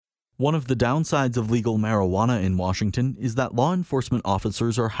One of the downsides of legal marijuana in Washington is that law enforcement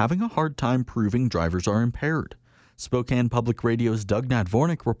officers are having a hard time proving drivers are impaired. Spokane Public Radio's Doug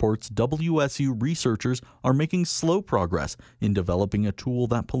Nadvornik reports WSU researchers are making slow progress in developing a tool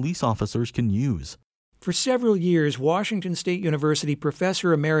that police officers can use. For several years, Washington State University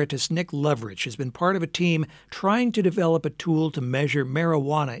Professor Emeritus Nick Lovrich has been part of a team trying to develop a tool to measure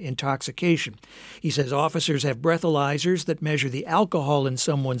marijuana intoxication. He says officers have breathalyzers that measure the alcohol in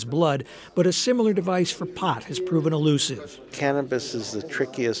someone's blood, but a similar device for pot has proven elusive. Cannabis is the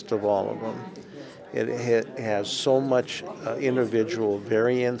trickiest of all of them. It has so much individual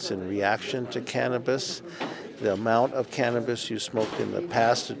variance and reaction to cannabis. The amount of cannabis you smoked in the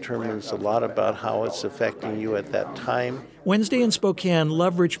past determines a lot about how it's affecting you at that time. Wednesday in Spokane,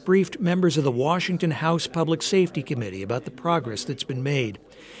 Lovrich briefed members of the Washington House Public Safety Committee about the progress that's been made.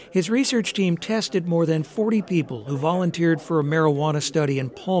 His research team tested more than 40 people who volunteered for a marijuana study in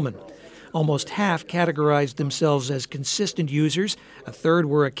Pullman. Almost half categorized themselves as consistent users, a third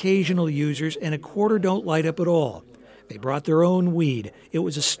were occasional users, and a quarter don't light up at all. They brought their own weed. It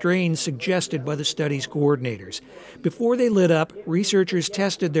was a strain suggested by the study's coordinators. Before they lit up, researchers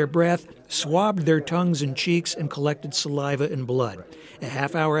tested their breath, swabbed their tongues and cheeks, and collected saliva and blood. A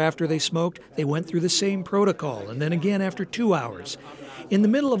half hour after they smoked, they went through the same protocol, and then again after 2 hours. In the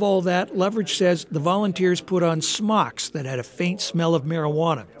middle of all that, Lovrich says the volunteers put on smocks that had a faint smell of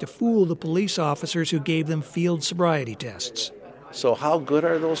marijuana to fool the police officers who gave them field sobriety tests. So how good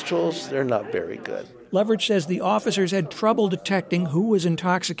are those tools? They're not very good. Lovrich says the officers had trouble detecting who was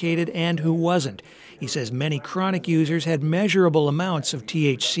intoxicated and who wasn't. He says many chronic users had measurable amounts of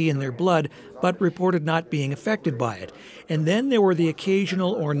THC in their blood, but reported not being affected by it. And then there were the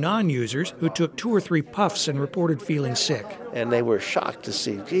occasional or non-users who took 2 or 3 puffs and reported feeling sick. And they were shocked to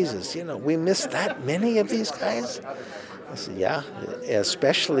see, Jesus, we missed that many of these guys? I said, yeah,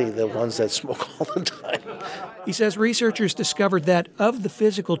 especially the ones that smoke all the time. He says researchers discovered that of the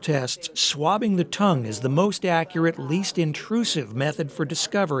physical tests, swabbing the tongue is the most accurate, least intrusive method for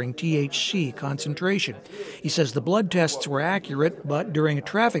discovering THC concentration. He says the blood tests were accurate, but during a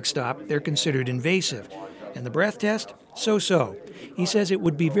traffic stop, they're considered invasive. And the breath test? So-so. He says it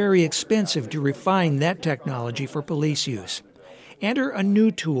would be very expensive to refine that technology for police use. Enter a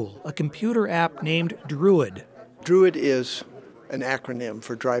new tool, a computer app named Druid. Druid is an acronym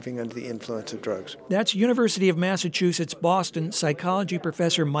for driving under the influence of drugs. That's University of Massachusetts Boston psychology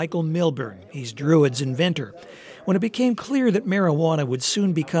professor Michael Milburn. He's Druid's inventor. When it became clear that marijuana would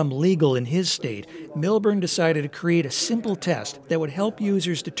soon become legal in his state, Milburn decided to create a simple test that would help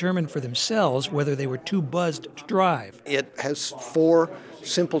users determine for themselves whether they were too buzzed to drive. It has 4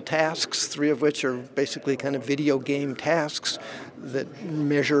 simple tasks, 3 of which are basically kind of video game tasks that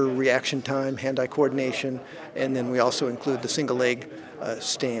measure reaction time, hand-eye coordination, and then we also include the single leg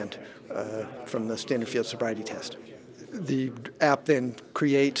stand from the standard field sobriety test. The app then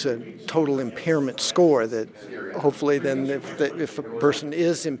creates a total impairment score that hopefully then if a person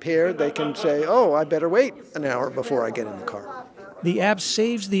is impaired, they can say, oh, I better wait an hour before I get in the car. The app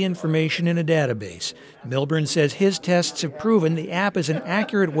saves the information in a database. Milburn says his tests have proven the app is an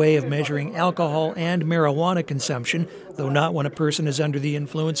accurate way of measuring alcohol and marijuana consumption, though not when a person is under the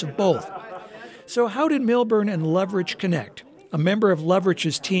influence of both. So how did Milburn and Lovrich connect? A member of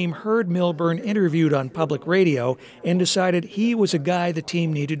Lovrich's team heard Milburn interviewed on public radio and decided he was a guy the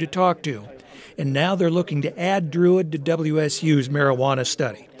team needed to talk to. And now they're looking to add Druid to WSU's marijuana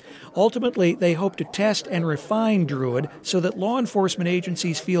study. Ultimately, they hope to test and refine Druid so that law enforcement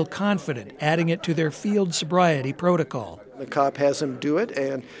agencies feel confident adding it to their field sobriety protocol. The cop has them do it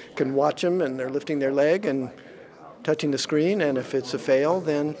and can watch them, and they're lifting their leg and touching the screen, and if it's a fail,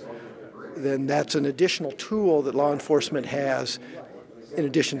 then that's an additional tool that law enforcement has in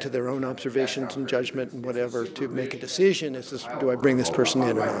addition to their own observations and judgment and whatever to make a decision. Do I bring this person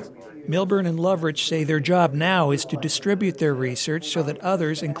in or not? Milburn and Lovrich say their job now is to distribute their research so that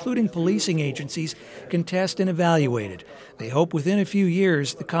others, including policing agencies, can test and evaluate it. They hope within a few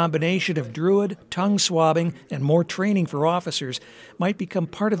years the combination of Druid, tongue swabbing, and more training for officers might become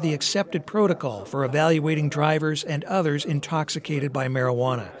part of the accepted protocol for evaluating drivers and others intoxicated by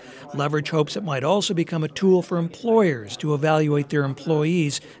marijuana. Lovrich hopes it might also become a tool for employers to evaluate their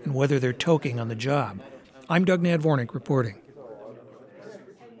employees and whether they're toking on the job. I'm Doug Nadvornik reporting.